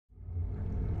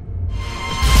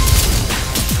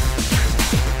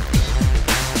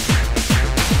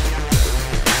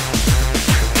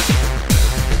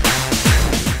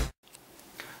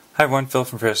Hi everyone, Phil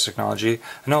from Fairest Technology.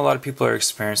 I know a lot of people are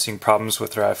experiencing problems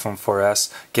with their iPhone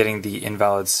 4S getting the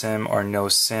invalid SIM or no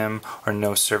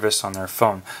service on their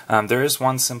phone. There is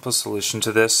one simple solution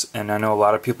to this, and I know a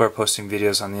lot of people are posting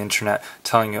videos on the internet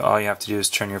telling you all you have to do is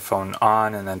turn your phone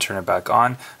on and then turn it back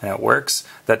on, and it works.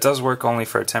 That does work only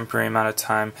for a temporary amount of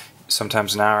time,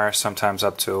 sometimes an hour, sometimes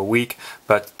up to a week,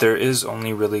 but there is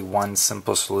only really one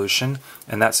simple solution,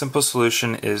 and that simple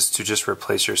solution is to just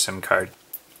replace your SIM card.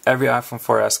 Every iPhone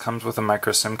 4S comes with a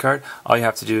micro SIM card. All you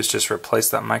have to do is just replace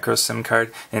that micro SIM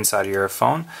card inside of your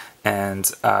phone,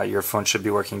 and your phone should be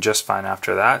working just fine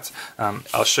after that.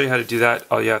 I'll show you how to do that.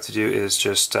 All you have to do is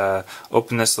just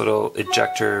open this little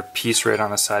ejector piece right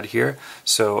on the side here.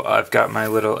 So I've got my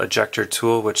little ejector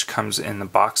tool which comes in the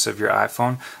box of your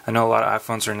iPhone. I know a lot of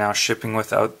iPhones are now shipping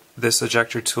without this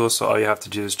ejector tool, so all you have to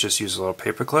do is just use a little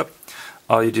paper clip.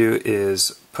 All you do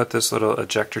is put this little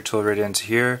ejector tool right into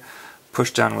here,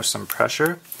 push down with some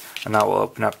pressure, and that will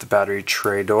open up the battery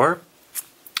tray door.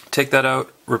 Take that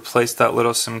out, replace that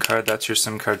little SIM card. That's your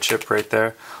SIM card chip right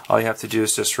there. All you have to do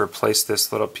is just replace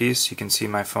this little piece. You can see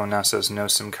my phone now says no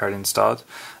SIM card installed.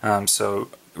 So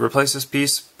replace this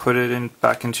piece, put it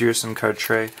back into your SIM card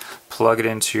tray, plug it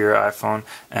into your iPhone,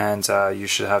 and you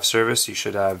should have service. You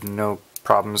should have no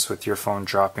problems with your phone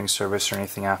dropping service or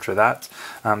anything after that.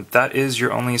 That is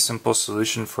your only simple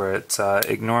solution for it.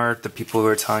 Ignore the people who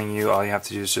are telling you all you have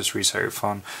to do is just reset your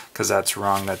phone, because that's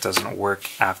wrong. That doesn't work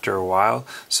after a while.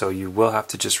 So you will have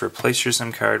to just replace your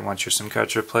SIM card. Once your SIM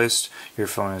card's replaced, your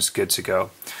phone is good to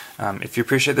go. If you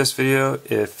appreciate this video,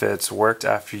 if it's worked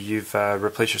after you've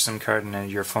replaced your SIM card and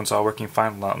your phone's all working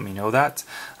fine, let me know that.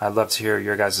 I'd love to hear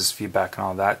your guys' feedback and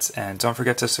all that. And don't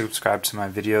forget to subscribe to my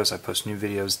videos. I post new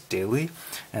videos daily.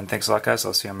 And thanks a lot, guys.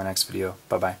 I'll see you on my next video.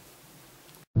 Bye-bye.